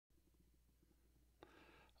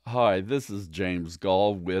Hi, this is James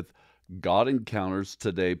Goll with God Encounters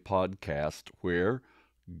Today podcast, where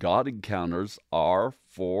God encounters are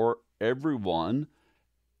for everyone,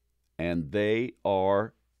 and they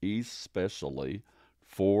are especially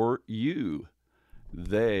for you.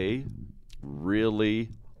 They really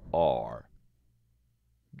are.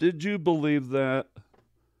 Did you believe that?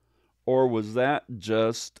 Or was that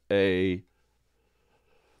just a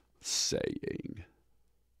saying?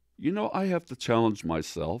 I have to challenge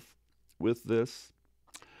myself with this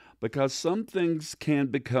because some things can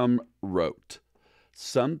become rote.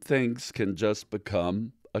 Some things can just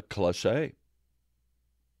become a cliche.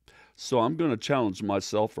 So I'm going to challenge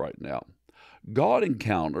myself right now. God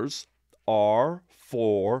encounters are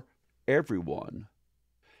for everyone.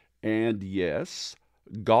 And yes,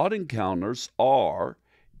 God encounters are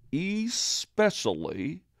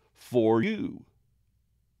especially for you.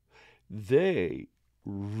 They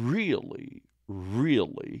really,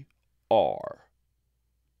 really are.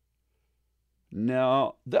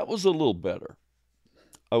 Now, that was a little better.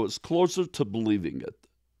 I was closer to believing it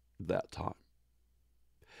that time.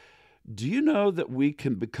 Do you know that we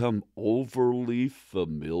can become overly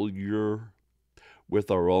familiar with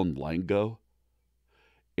our own lingo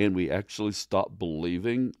and we actually stop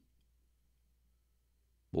believing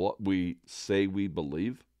what we say we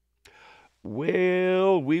believe?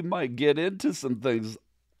 Well, we might get into some things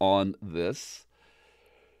on this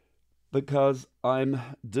because I'm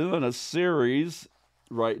doing a series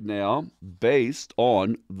right now based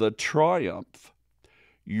on the Triumph,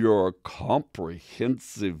 your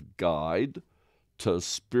comprehensive guide to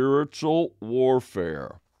spiritual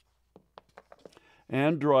warfare.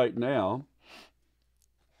 And right now,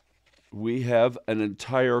 we have an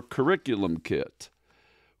entire curriculum kit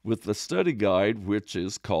with the study guide, which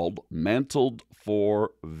is called Mantled for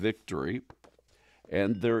Victory.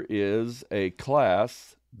 And there is a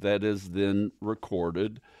class that is then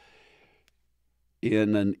recorded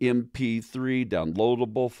in an MP3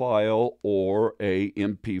 downloadable file or a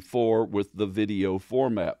MP4 with the video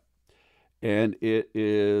format. And it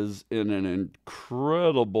is in an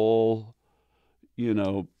incredible,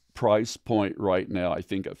 price point right now. I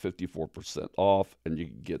think at 54% off, and you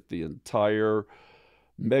can get the entire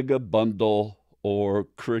mega bundle or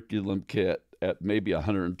curriculum kit at maybe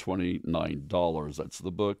 $129. That's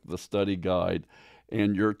the book, the study guide,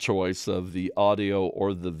 and your choice of the audio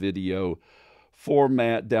or the video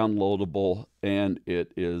format downloadable, and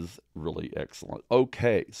it is really excellent.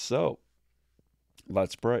 Okay, so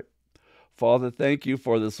let's pray. Father, thank you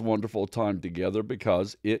for this wonderful time together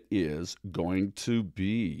because it is going to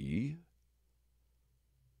be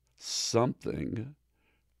something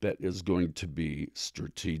that is going to be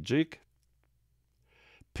strategic,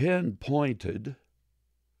 pinpointed,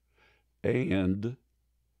 and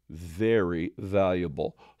very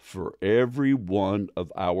valuable for every one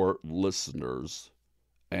of our listeners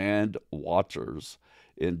and watchers.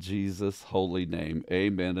 In Jesus' holy name,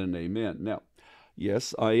 amen and amen. Now,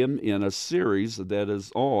 yes, I am in a series that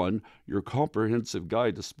is on your comprehensive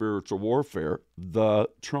guide to spiritual warfare, The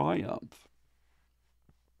Triumph,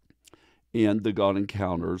 in the God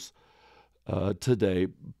Encounters Today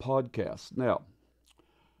podcast. Now,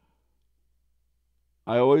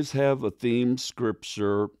 I always have a theme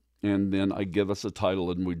scripture, and then I give us a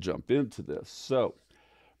title and we jump into this. So,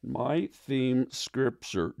 my theme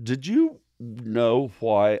scripture, did you know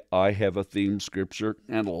why I have a theme scripture?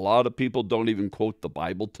 And a lot of people don't even quote the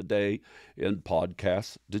Bible today in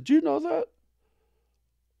podcasts. Did you know that?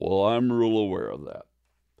 Well, I'm real aware of that.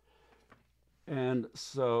 And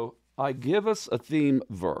so I give us a theme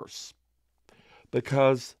verse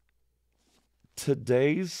because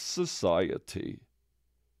today's society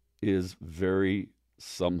is very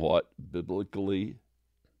somewhat biblically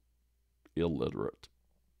illiterate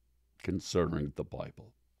concerning the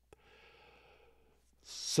Bible.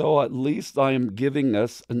 So at least I am giving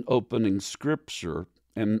us an opening scripture,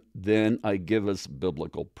 and then I give us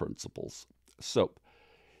biblical principles. So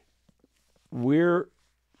we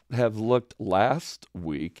have looked last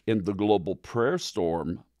week in the Global Prayer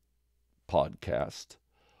Storm podcast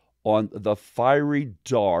on the fiery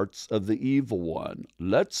darts of the evil one.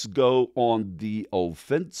 Let's go on the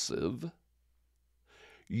offensive.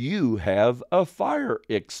 You have a fire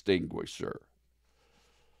extinguisher.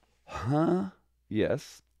 Huh?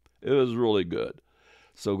 Yes, it was really good.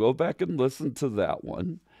 So go back and listen to that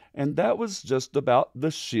one. And that was just about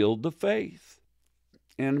the shield of faith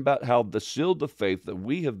and about how the shield of faith that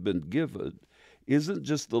we have been given isn't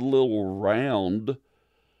just a little round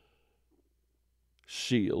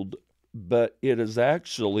shield, but it is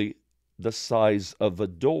actually the size of a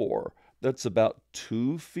door that's about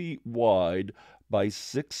 2 feet wide by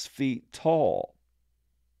 6 feet tall.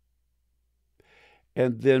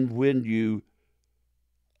 And then when you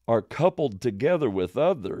are coupled together with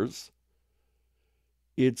others,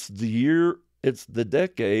 it's the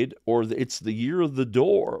decade, or it's the year of the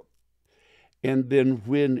door. And then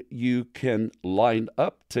when you can line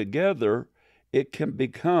up together, it can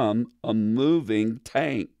become a moving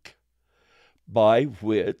tank by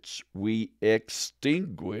which we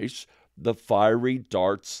extinguish the fiery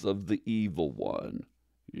darts of the evil one.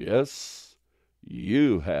 Yes,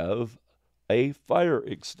 you have a fire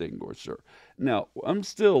extinguisher. Now, I'm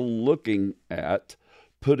still looking at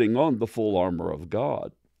putting on the full armor of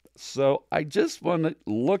God. So I just want to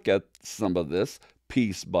look at some of this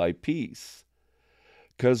piece by piece,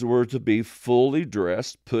 because we're to be fully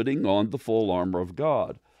dressed, putting on the full armor of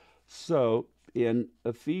God. So in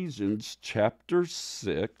Ephesians chapter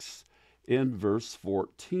 6, in verse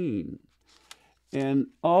 14, and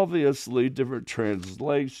obviously different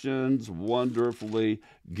translations wonderfully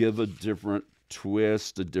give a different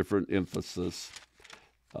twist, a different emphasis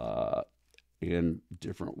in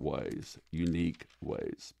different ways, unique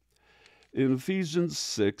ways. In Ephesians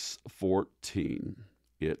 6:14,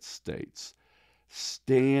 it states,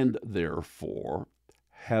 "Stand therefore,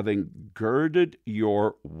 having girded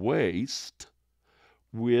your waist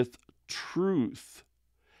with truth,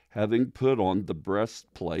 having put on the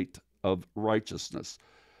breastplate of righteousness."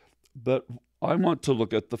 But I want to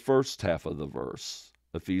look at the first half of the verse,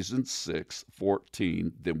 Ephesians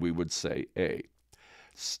 6:14, then we would say A.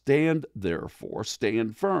 "Stand therefore,"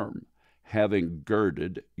 stand firm, "having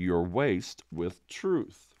girded your waist with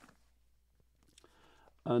truth."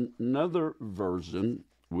 Another version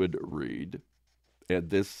would read, and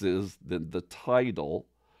this is then the title,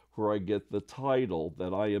 where I get the title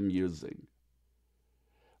that I am using,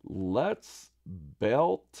 "Let's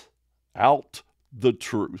belt out the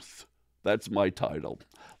truth." That's my title.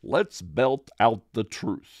 Let's belt out the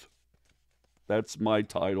truth. That's my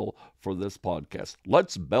title for this podcast.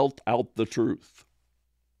 Let's belt out the truth.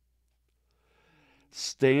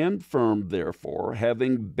 "Stand firm, therefore,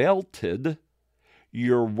 having belted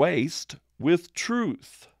your waist with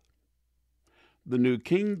truth." The New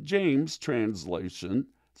King James translation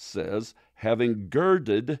says, "having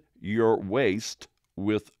girded your waist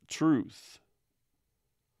with truth."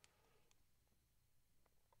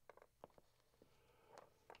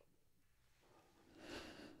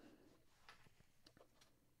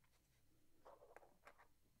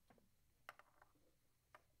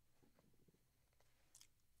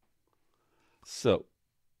 So,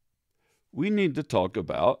 we need to talk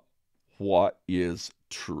about what is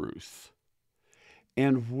truth.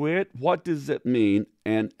 And what does it mean?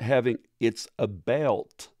 And having, it's a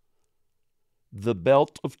belt, the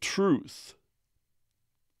belt of truth.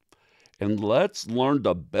 And let's learn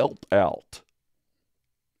to belt out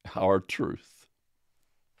our truth.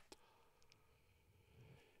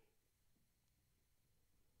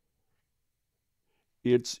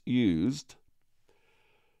 It's used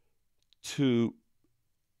to,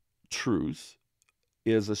 truth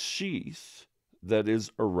is a sheath that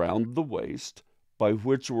is around the waist by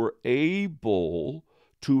which we're able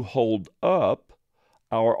to hold up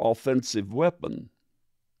our offensive weapon,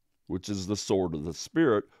 which is the sword of the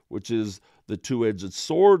Spirit, which is the two-edged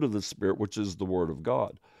sword of the Spirit, which is the Word of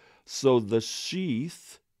God. So the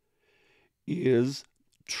sheath is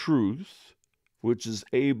truth, which is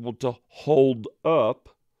able to hold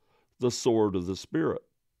up the sword of the Spirit.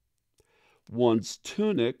 One's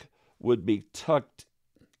tunic would be tucked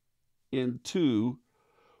into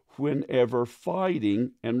whenever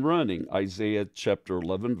fighting and running. Isaiah chapter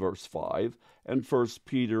 11, verse 5, and 1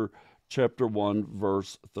 Peter chapter 1,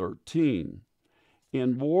 verse 13.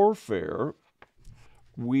 In warfare,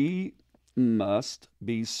 we must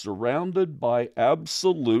be surrounded by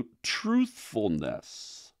absolute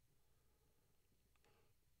truthfulness.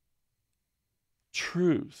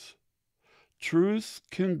 Truth. Truth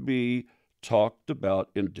can be talked about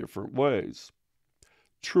in different ways.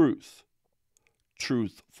 Truth.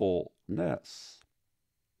 Truthfulness.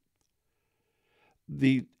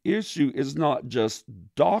 The issue is not just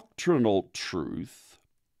doctrinal truth,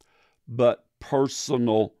 but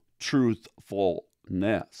personal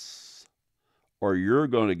truthfulness, or you're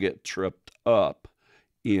going to get tripped up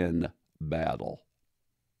in battle.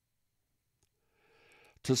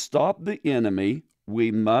 To stop the enemy,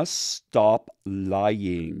 we must stop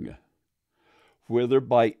lying, whether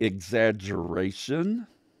by exaggeration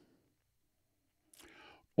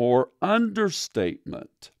or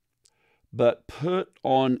understatement, but put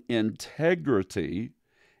on integrity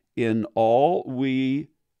in all we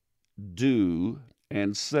do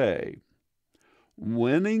and say.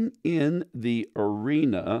 Winning in the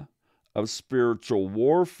arena of spiritual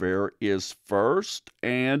warfare is first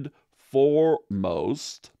and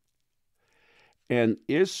foremost an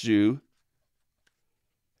issue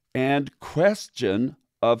and question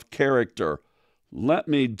of character. Let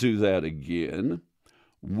me do that again.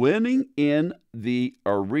 Winning in the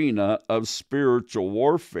arena of spiritual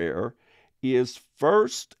warfare is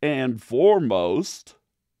first and foremost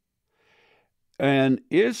an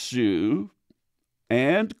issue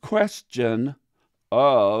and question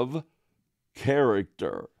of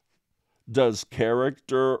character. Does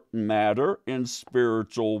character matter in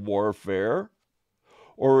spiritual warfare?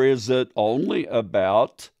 Or is it only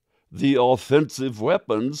about the offensive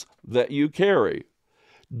weapons that you carry?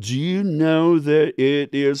 Do you know that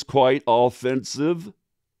it is quite offensive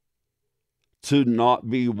to not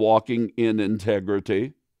be walking in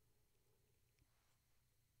integrity?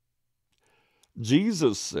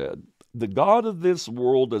 Jesus said, "The God of this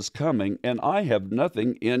world is coming, and I have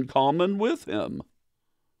nothing in common with him."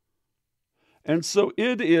 And so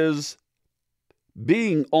it is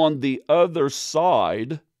being on the other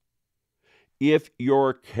side if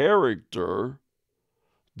your character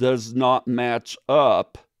does not match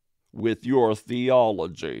up with your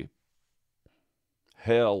theology.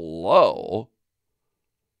 Hello.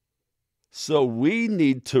 So we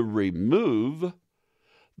need to remove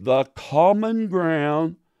the common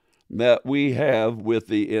ground that we have with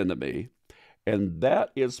the enemy. And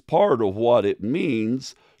that is part of what it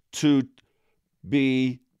means to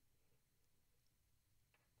be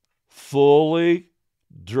fully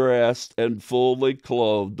dressed and fully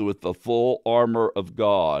clothed with the full armor of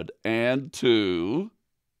God, and to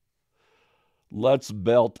let's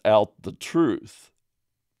belt out the truth.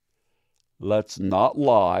 Let's not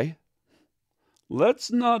lie.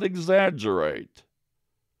 Let's not exaggerate.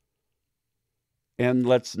 And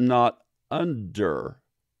let's not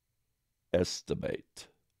underestimate.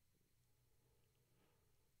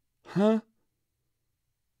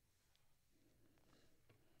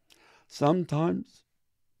 Sometimes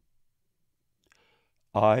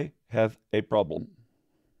I have a problem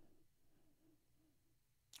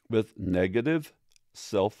with negative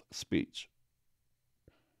self-speech.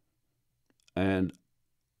 And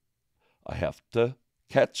I have to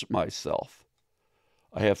catch myself.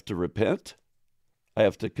 I have to repent. I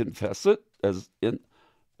have to confess it as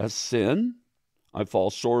sin. I fall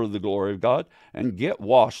short of the glory of God, and get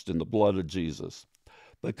washed in the blood of Jesus.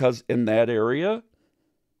 Because in that area,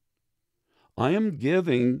 I am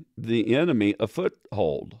giving the enemy a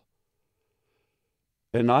foothold.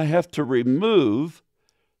 And I have to remove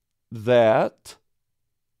that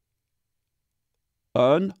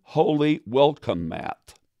unholy welcome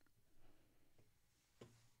mat.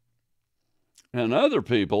 And other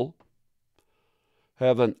people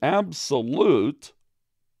have an absolute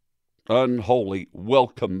unholy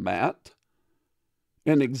welcome mat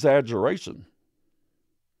in exaggeration,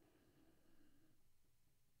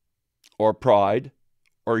 or pride,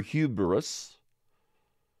 or hubris,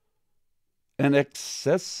 and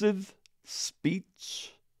excessive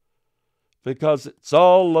speech, because it's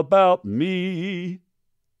all about me.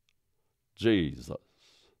 Jesus.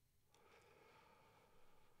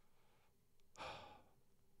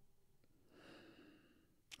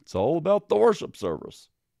 It's all about the worship service,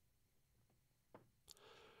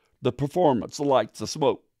 the performance, the lights, the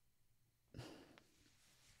smoke.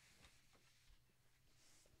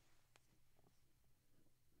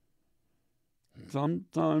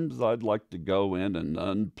 Sometimes I'd like to go in and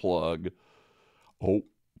unplug. Oh,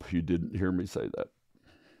 you didn't hear me say that.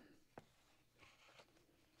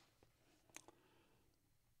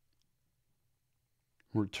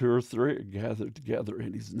 Where two or three are gathered together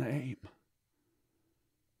in his name,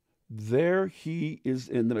 there he is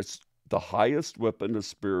in the midst. The highest weapon of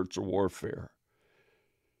spiritual warfare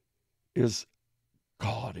is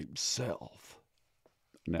God himself.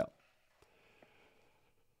 Now,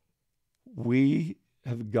 we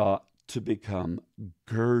have got to become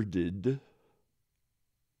girded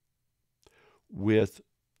with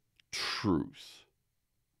truth.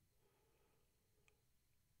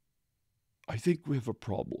 I think we have a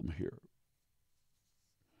problem here.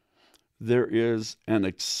 There is an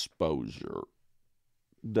exposure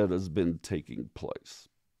that has been taking place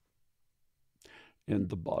in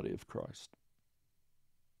the body of Christ.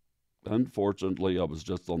 Unfortunately, I was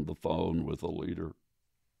just on the phone with a leader.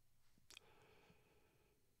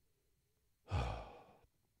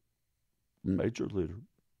 Major leader.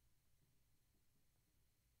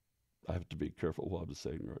 I have to be careful what I'm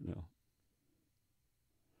saying right now.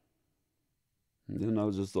 And then I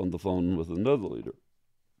was just on the phone with another leader.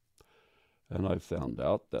 And I found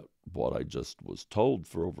out that what I just was told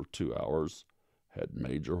for over 2 hours had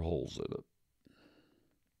major holes in it.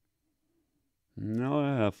 Now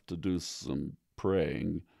I have to do some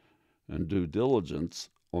praying and due diligence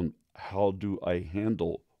on how do I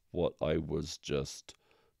handle what I was just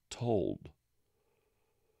told.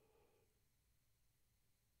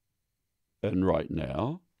 And right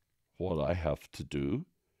now, what I have to do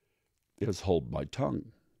is hold my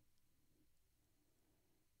tongue.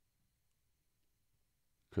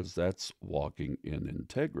 Because that's walking in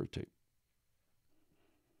integrity.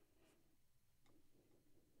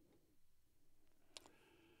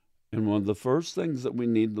 And one of the first things that we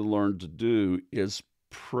need to learn to do is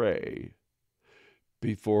pray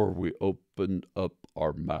before we open up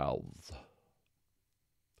our mouths.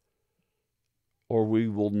 Or we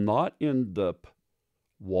will not end up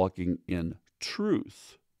walking in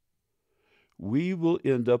truth. We will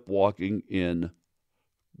end up walking in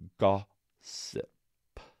gossip.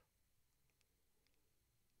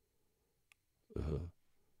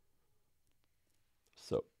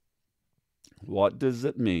 So, what does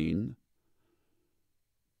it mean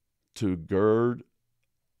to gird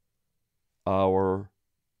our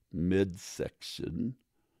midsection,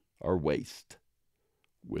 our waist,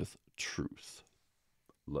 with truth?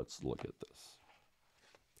 Let's look at this.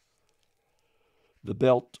 The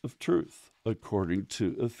belt of truth, according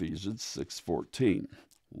to Ephesians 6:14.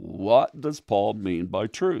 What does Paul mean by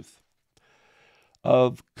truth?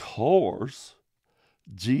 Of course,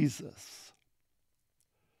 Jesus.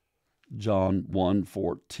 John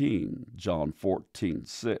 1:14, John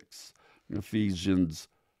 14:6, Ephesians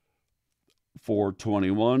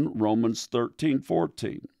 4:21, Romans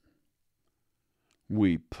 13:14.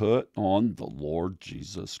 We put on the Lord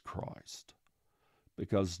Jesus Christ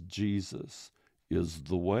because Jesus is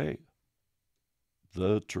the way,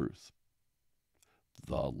 the truth,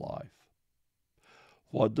 the life.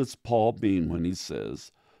 What does Paul mean when he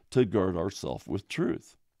says to gird ourselves with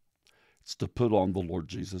truth? It's to put on the Lord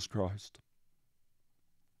Jesus Christ.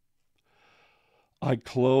 I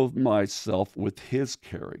clothe myself with his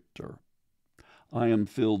character. I am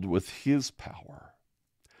filled with his power.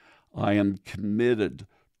 I am committed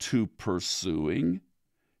to pursuing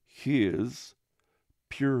his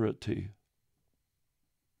purity.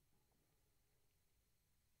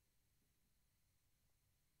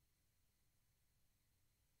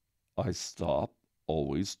 I stop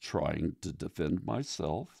always trying to defend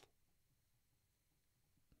myself.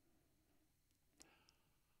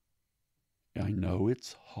 I know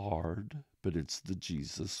it's hard, but it's the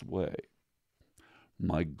Jesus way.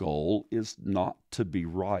 My goal is not to be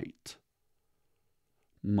right.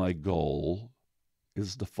 My goal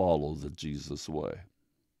is to follow the Jesus way.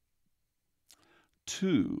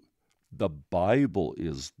 2, the Bible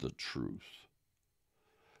is the truth.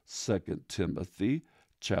 2 Timothy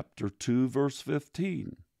chapter 2, verse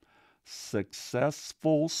 15.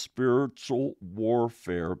 Successful spiritual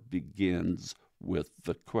warfare begins with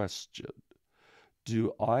the question,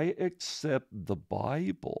 do I accept the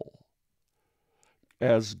Bible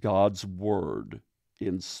as God's word,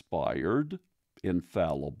 inspired,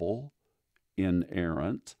 infallible,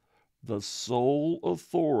 inerrant, the sole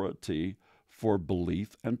authority for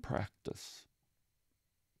belief and practice?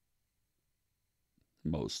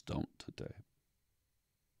 Most don't today.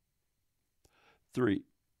 3,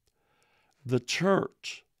 the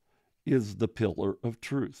church is the pillar of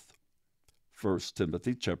truth. 1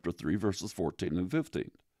 Timothy chapter 3, verses 14 and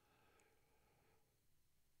 15.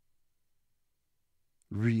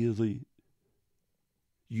 Really?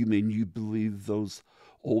 You mean you believe those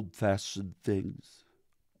old-fashioned things?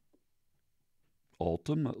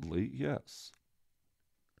 Ultimately, yes.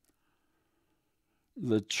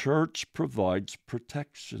 The church provides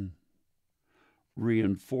protection,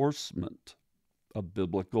 reinforcement of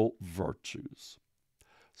biblical virtues,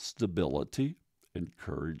 stability,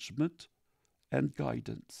 encouragement, and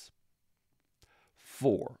guidance.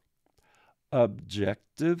 4,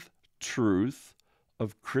 objective truth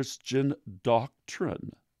of Christian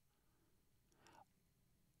doctrine.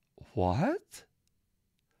 What?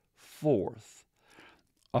 4th,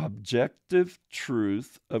 objective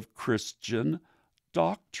truth of Christian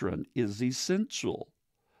doctrine is essential.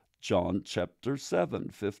 John chapter 7,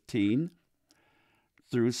 15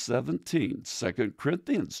 through 17, 2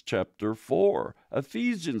 Corinthians chapter 4,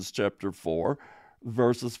 Ephesians chapter 4,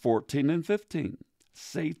 verses 14 and 15.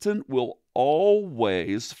 Satan will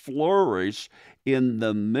always flourish in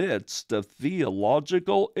the midst of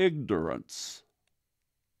theological ignorance.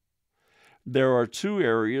 There are 2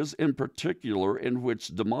 areas in particular in which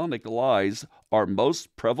demonic lies are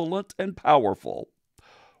most prevalent and powerful.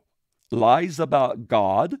 Lies about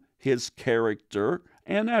God, his character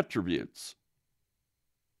and attributes.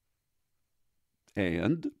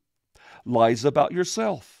 And lies about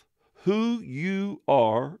yourself, who you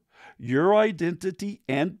are, your identity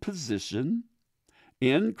and position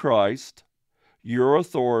in Christ, your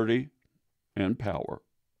authority and power.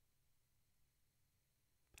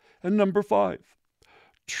 And number 5,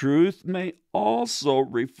 truth may also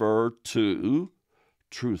refer to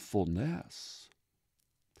truthfulness,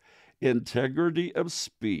 integrity of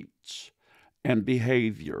speech and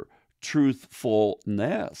behavior.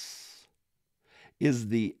 Truthfulness is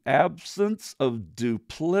the absence of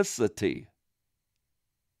duplicity,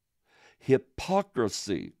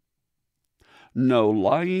 hypocrisy, no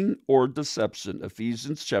lying or deception.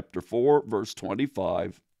 Ephesians chapter 4, verse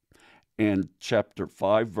 25, and chapter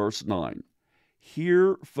 5, verse 9.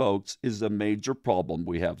 Here, folks, is a major problem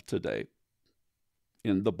we have today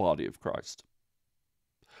in the body of Christ,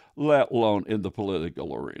 let alone in the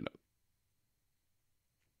political arena.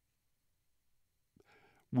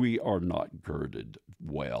 We are not girded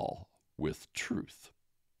well with truth,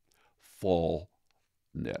 fullness.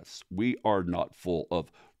 We are not full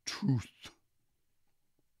of truth.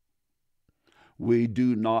 We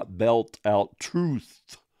do not belt out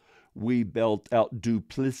truth. We belt out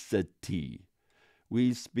duplicity.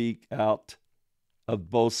 We speak out of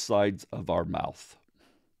both sides of our mouth.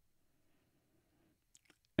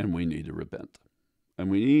 And we need to repent. And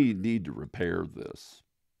we need to repair this.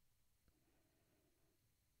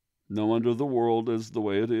 No wonder the world is the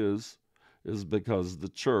way it is because the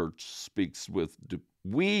church speaks with,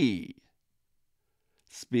 we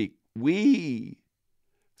speak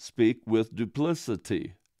with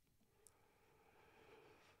duplicity,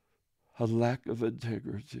 a lack of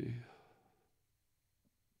integrity.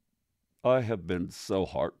 I have been so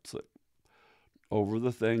heartsick over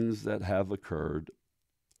the things that have occurred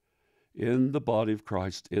in the body of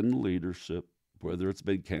Christ, in leadership, whether it's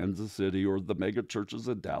been Kansas City or the mega churches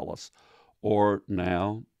in Dallas, or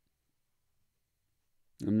now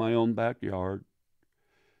in my own backyard,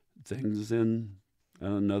 things in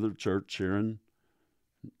another church here in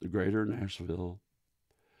the greater Nashville,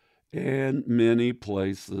 and many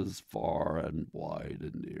places far and wide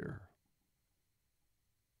and near.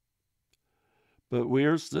 But we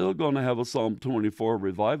are still going to have a Psalm 24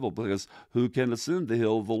 revival, because who can ascend the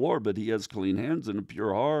hill of the Lord? But he has clean hands and a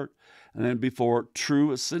pure heart. And then before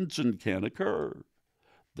true ascension can occur,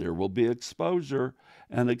 there will be exposure.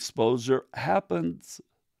 And exposure happens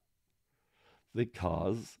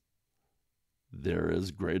because there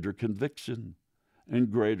is greater conviction.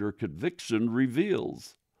 And greater conviction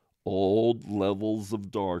reveals old levels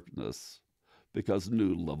of darkness, because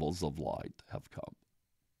new levels of light have come.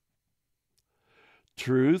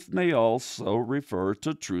 Truth may also refer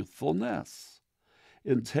to truthfulness,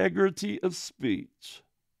 integrity of speech,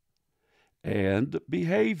 and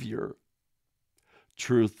behavior.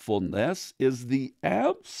 Truthfulness is the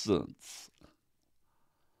absence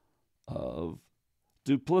of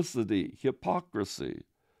duplicity, hypocrisy,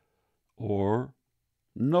 or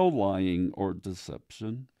no lying or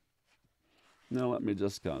deception. Now let me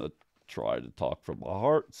just kind of try to talk from my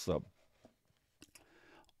heart. So,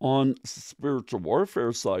 on spiritual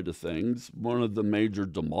warfare side of things, one of the major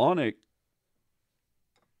demonic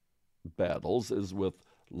battles is with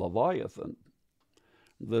Leviathan,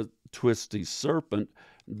 the twisty serpent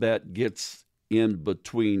that gets in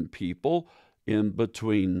between people, in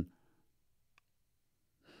between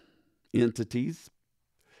entities,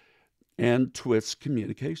 and twists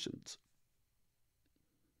communications.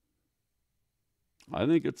 I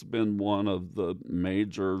think it's been one of the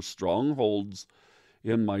major strongholds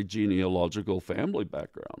in my genealogical family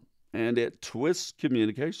background, and it twists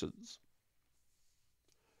communications.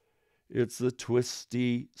 It's the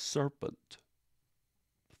twisty serpent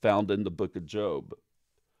found in the book of Job.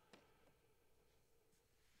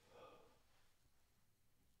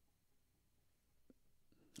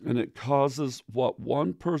 And it causes what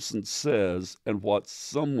one person says and what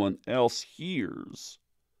someone else hears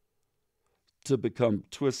to become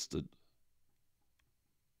twisted.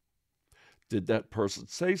 Did that person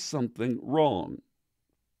say something wrong?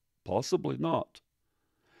 Possibly not.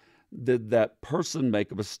 Did that person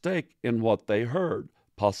make a mistake in what they heard?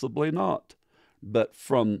 Possibly not. But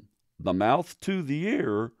from the mouth to the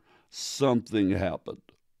ear, something happened.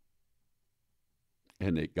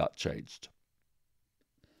 And it got changed.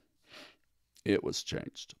 It was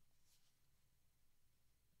changed.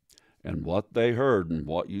 And what they heard and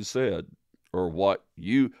what you said, or what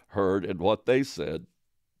you heard and what they said,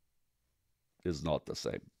 is not the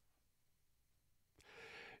same.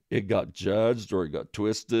 It got judged or it got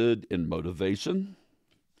twisted in motivation.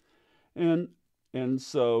 And And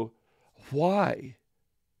so, why?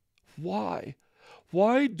 Why?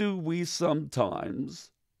 Why do we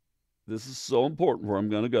sometimes, this is so important where I'm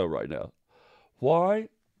going to go right now, why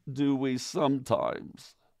do we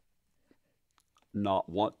sometimes not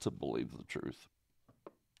want to believe the truth?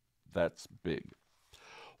 That's big.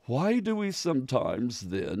 Why do we sometimes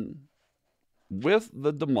then, with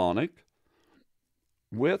the demonic,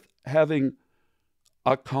 with having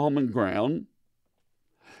a common ground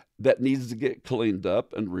that needs to get cleaned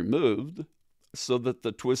up and removed so that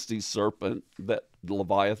the twisty serpent, that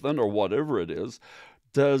Leviathan or whatever it is,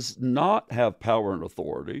 does not have power and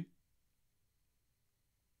authority?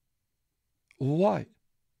 Why?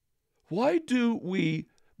 Why do we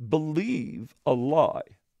believe a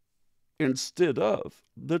lie instead of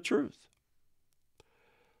the truth?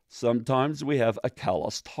 Sometimes we have a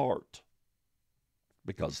calloused heart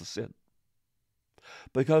because of sin.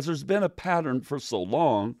 Because there's been a pattern for so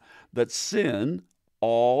long that sin,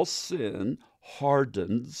 all sin,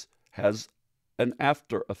 hardens, has an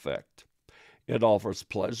after effect. It offers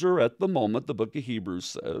pleasure at the moment, the book of Hebrews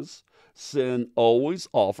says. Sin always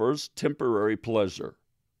offers temporary pleasure,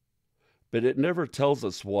 but it never tells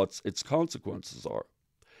us what its consequences are.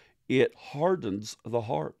 It hardens the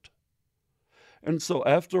heart. And so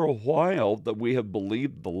after a while that we have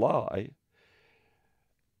believed the lie,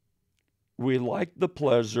 we like the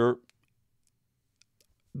pleasure,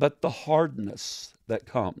 but the hardness that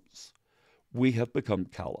comes, we have become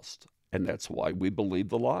calloused. And that's why we believe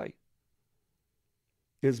the lie,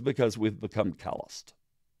 is because we've become calloused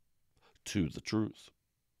to the truth.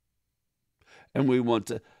 And we want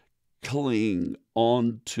to cling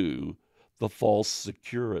on to the false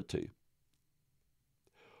security.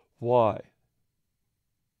 Why?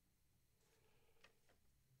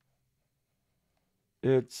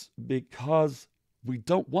 It's because we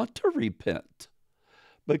don't want to repent.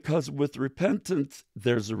 Because with repentance,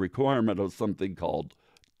 there's a requirement of something called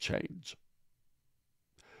change.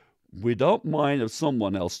 We don't mind if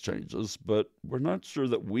someone else changes, but we're not sure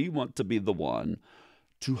that we want to be the one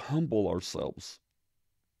to humble ourselves,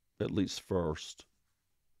 at least first.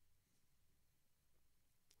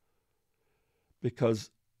 Because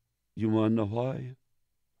you want to know why?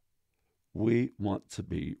 We want to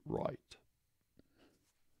be right.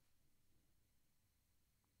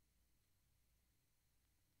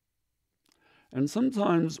 And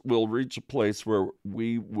sometimes we'll reach a place where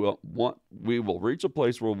we will reach a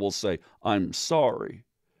place where we'll say, I'm sorry.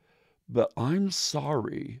 But I'm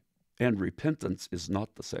sorry and repentance is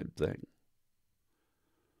not the same thing.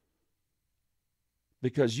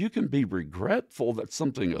 Because you can be regretful that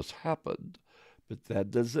something has happened, but that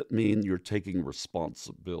doesn't mean you're taking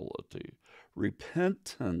responsibility.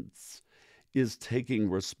 Repentance is taking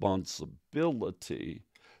responsibility.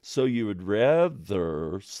 So you would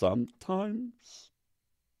rather sometimes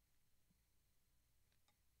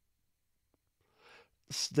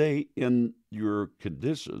stay in your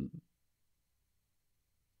condition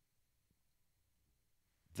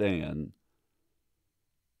than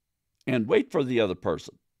and wait for the other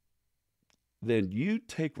person. Then you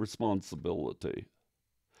take responsibility.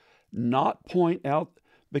 Not point out,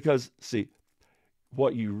 because, see,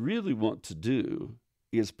 what you really want to do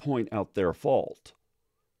is point out their fault.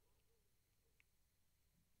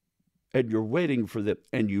 And you're waiting for them,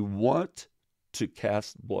 and you want to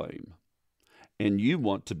cast blame, and you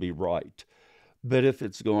want to be right. But if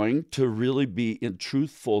it's going to really be in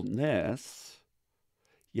truthfulness,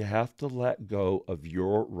 you have to let go of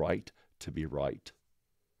your right to be right.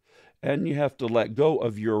 And you have to let go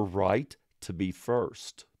of your right to be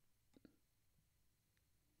first.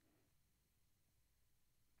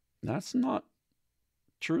 That's not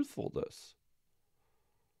truthfulness.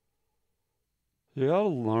 You gotta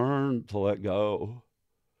learn to let go.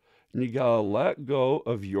 And you gotta let go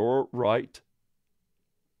of your right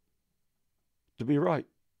to be right.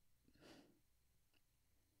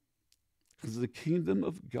 Because the kingdom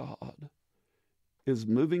of God is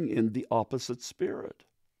moving in the opposite spirit.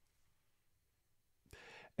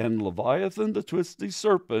 And Leviathan, the twisty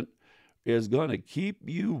serpent, is going to keep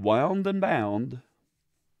you wound and bound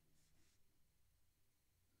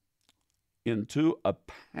into a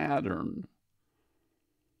pattern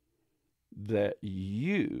that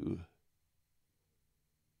you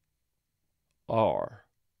are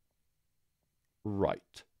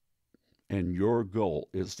right. And your goal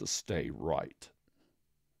is to stay right,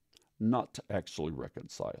 not to actually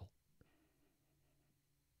reconcile.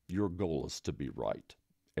 Your goal is to be right.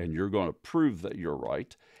 And you're going to prove that you're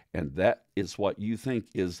right. And that is what you think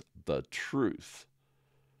is the truth.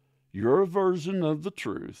 Your version of the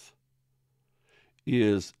truth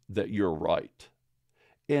is that you're right.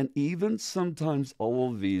 And even sometimes all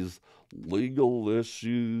of these legal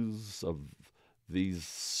issues of these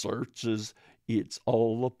searches, it's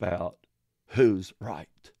all about who's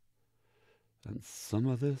right. And some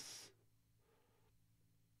of this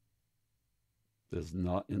is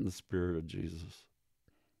not in the spirit of Jesus.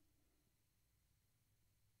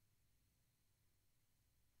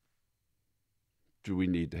 Do we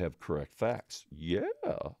need to have correct facts? Yeah.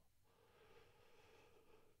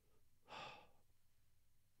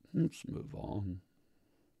 Let's move on.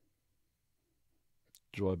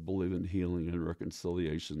 Do I believe in healing and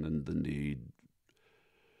reconciliation and the need?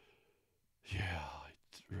 Yeah, I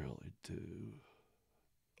really do.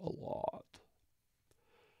 A lot.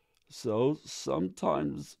 So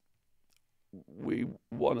sometimes we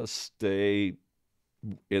want to stay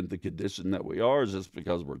in the condition that we are just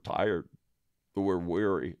because we're tired, we're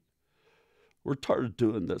weary. We're tired of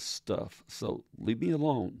doing this stuff, so leave me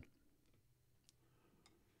alone.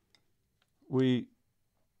 We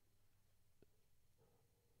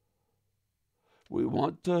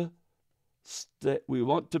want to we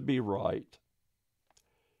want to be right.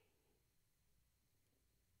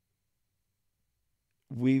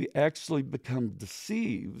 We actually become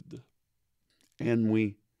deceived, and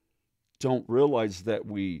we don't realize that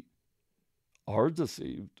we are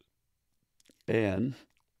deceived, and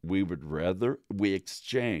we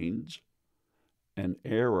exchange an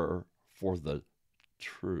error for the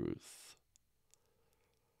truth.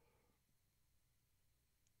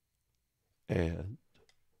 And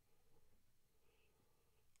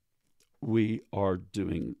we are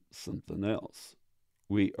doing something else.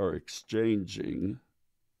 We are exchanging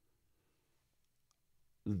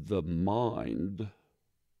the mind,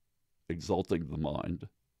 exalting the mind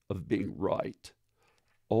of being right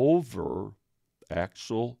over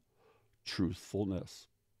actual truthfulness.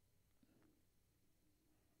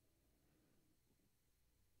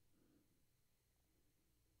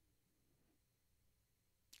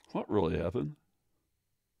 What really happened?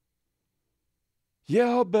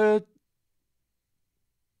 Yeah, but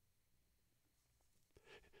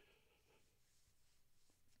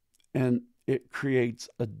and it creates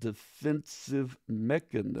a defensive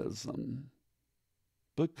mechanism.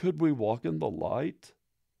 But could we walk in the light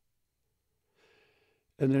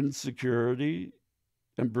and insecurity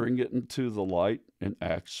and bring it into the light and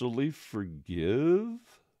actually forgive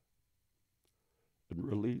and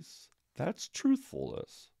release? That's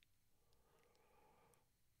truthfulness.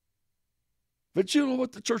 But you know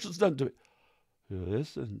what the church has done to me?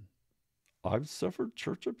 Listen, I've suffered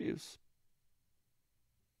church abuse.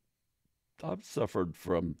 I've suffered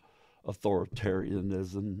from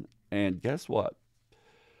authoritarianism. And guess what?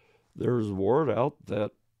 There's word out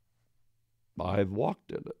that I've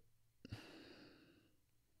walked in it.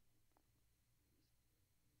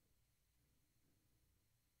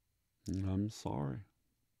 I'm sorry.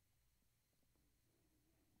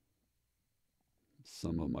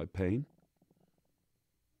 Some of my pain,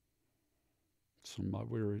 some of my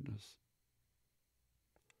weariness,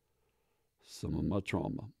 some of my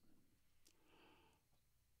trauma.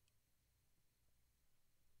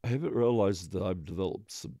 I haven't realized that I've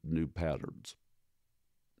developed some new patterns.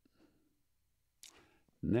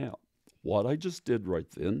 Now, what I just did right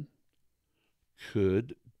then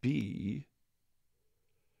could be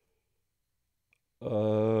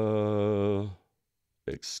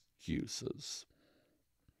excuses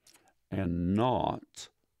and not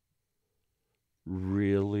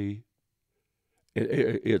really.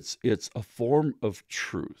 It's a form of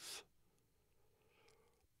truth.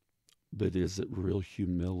 But is it real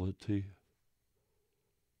humility?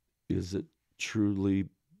 Is it truly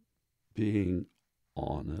being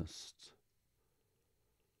honest?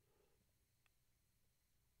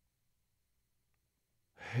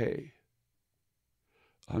 Hey,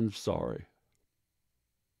 I'm sorry.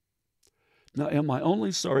 Now, am I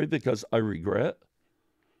only sorry because I regret?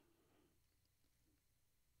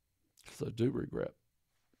 Because I do regret.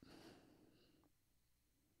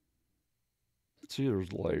 See,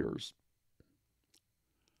 there's layers.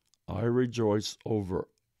 I rejoice over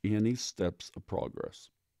any steps of progress.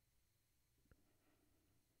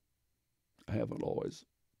 I haven't always.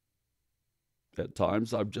 At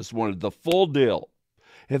times, I've just wanted the full deal.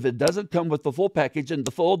 If it doesn't come with the full package and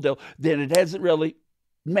the full deal, then it hasn't really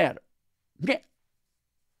mattered. Yeah.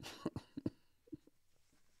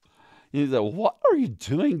 You say, what are you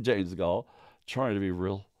doing, James Goll? Trying to be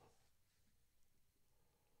real.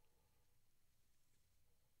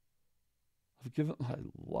 I've given my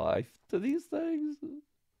life to these things.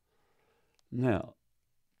 Now,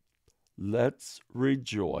 let's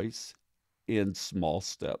rejoice in small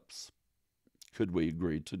steps. Could we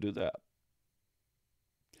agree to do that?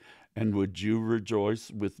 And would you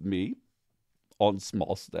rejoice with me on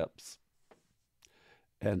small steps?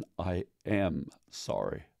 And I am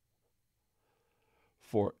sorry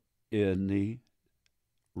for any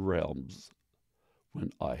realms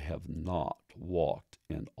when I have not walked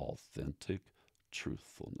in authentic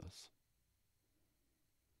truthfulness.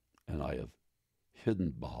 And I have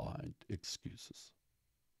hidden behind excuses.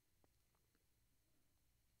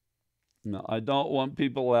 Now, I don't want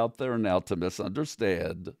people out there now to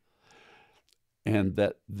misunderstand and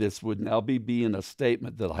that this would now be being a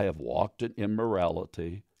statement that I have walked in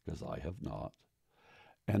immorality, because I have not,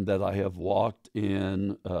 and that I have walked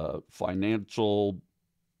in financial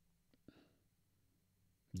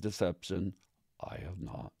deception. I have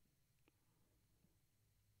not.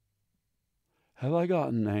 Have I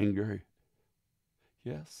gotten angry?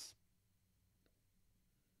 Yes.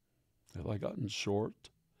 Have I gotten short?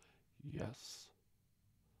 Yes.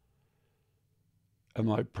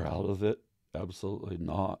 Am I proud of it? Absolutely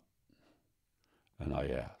not. And I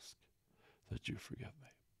ask that you forgive me.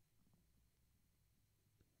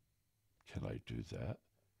 Can I do that?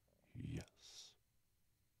 Yes.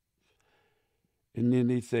 And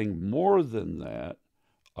anything more than that,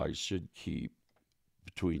 I should keep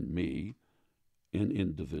between me and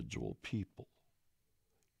individual people.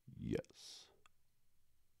 Yes.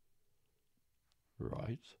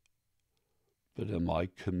 Right? But am I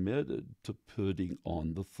committed to putting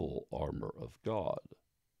on the full armor of God?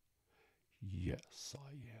 Yes,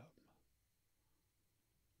 I am.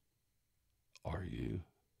 Are you?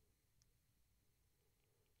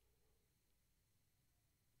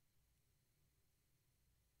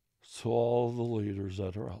 So all the leaders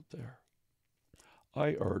that are out there,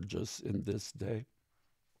 I urge us in this day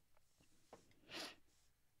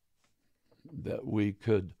that we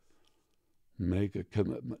could make a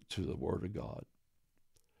commitment to the Word of God,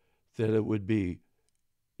 that it would be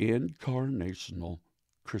incarnational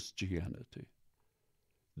Christianity.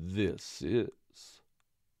 This is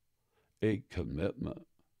a commitment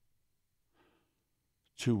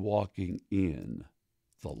to walking in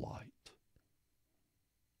the light.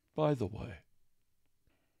 By the way,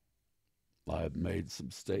 I've made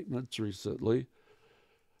some statements recently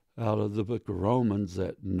out of the book of Romans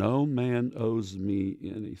that no man owes me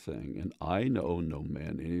anything, and I owe no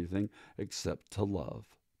man anything except to love.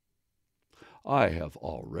 I have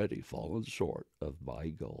already fallen short of my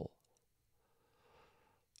goal.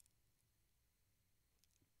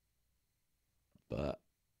 But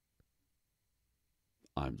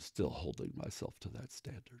I'm still holding myself to that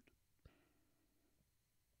standard.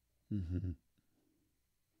 Mm-hmm.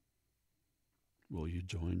 Will you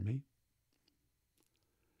join me?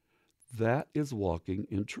 That is walking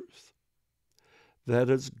in truth. That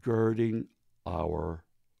is girding our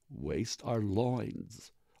waist, our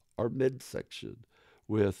loins, our midsection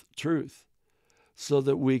with truth, so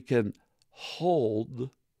that we can hold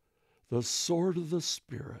the sword of the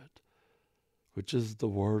Spirit, which is the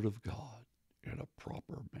Word of God, in a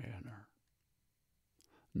proper manner,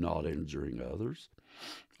 not injuring others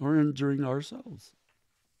or injuring ourselves.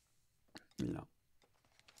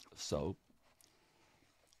 So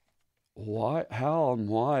how and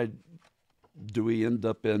why do we end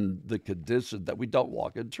up in the condition that we don't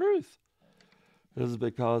walk in truth? It is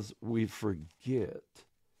because we forget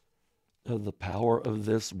the power of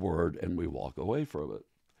this word and we walk away from it.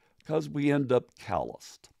 Because we end up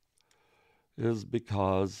calloused. It is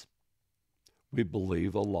because we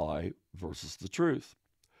believe a lie versus the truth.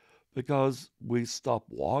 Because we stop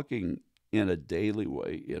walking in a daily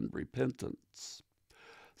way in repentance.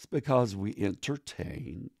 It's because we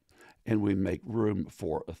entertain and we make room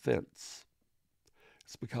for offense.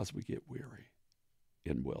 It's because we get weary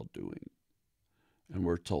in well-doing. And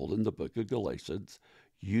we're told in the book of Galatians,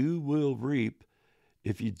 you will reap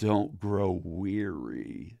if you don't grow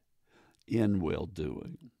weary in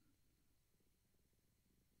well-doing.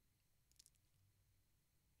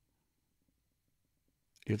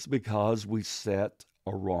 It's because we set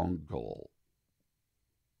a wrong goal.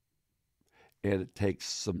 And it takes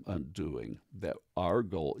some undoing, that our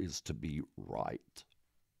goal is to be right.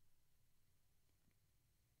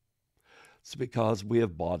 It's because we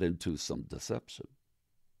have bought into some deception.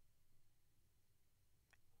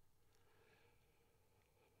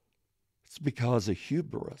 It's because of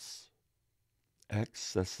hubris,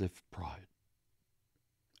 excessive pride.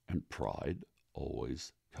 And pride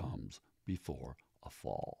always comes before a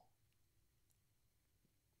fall.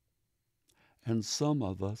 And some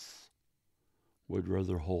of us would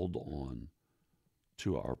rather hold on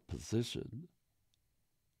to our position,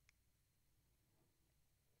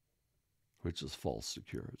 which is false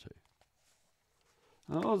security.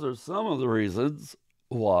 Now, those are some of the reasons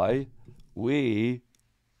why we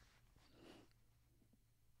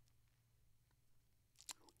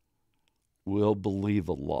will believe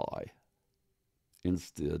a lie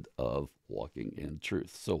instead of walking in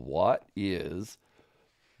truth. So what is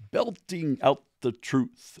belting out the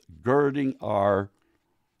truth, girding our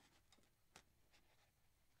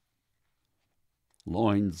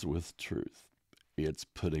loins with truth? It's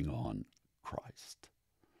putting on Christ.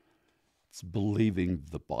 It's believing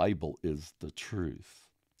the Bible is the truth.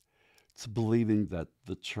 It's believing that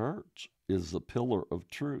the church is the pillar of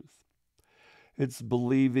truth. It's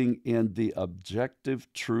believing in the objective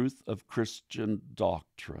truth of Christian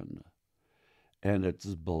doctrine. And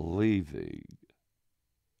it's believing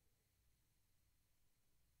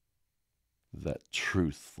that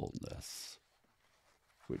truthfulness,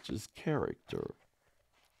 which is character,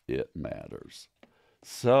 it matters.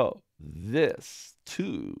 So this,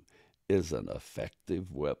 too, is an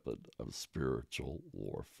effective weapon of spiritual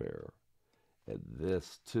warfare. And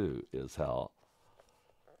this, too, is how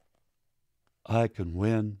I can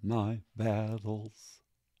win my battles.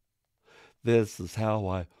 This is how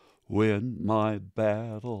I win my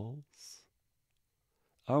battles.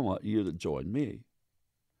 I want you to join me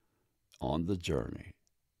on the journey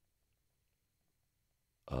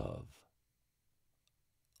of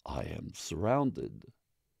I am surrounded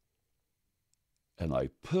and I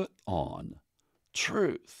put on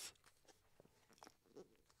truth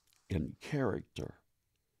in character,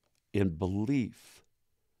 in belief,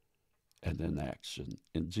 and in action.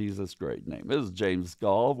 In Jesus' great name. This is James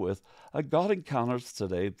Goll with a God Encounters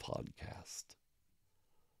Today podcast.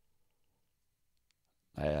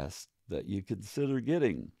 I ask that you consider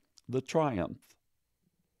getting the Triumph,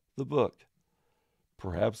 the book,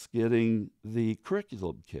 perhaps getting the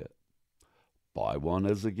curriculum kit. Buy one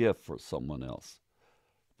as a gift for someone else.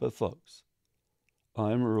 But folks,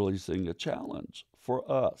 I'm releasing a challenge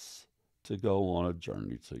for us to go on a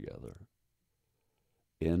journey together,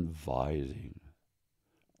 inviting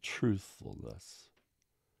truthfulness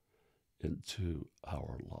into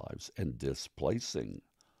our lives and displacing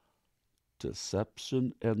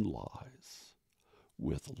deception and lies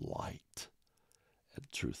with light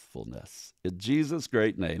and truthfulness. In Jesus'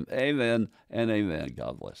 great name, amen and amen.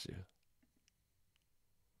 God bless you.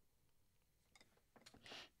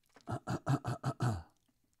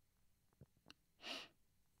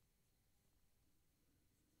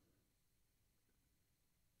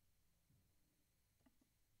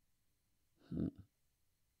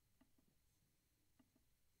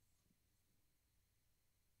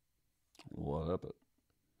 What happened?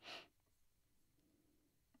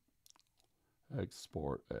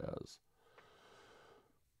 Export as.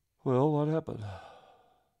 Well, what happened?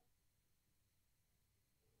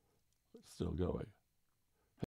 It's still going.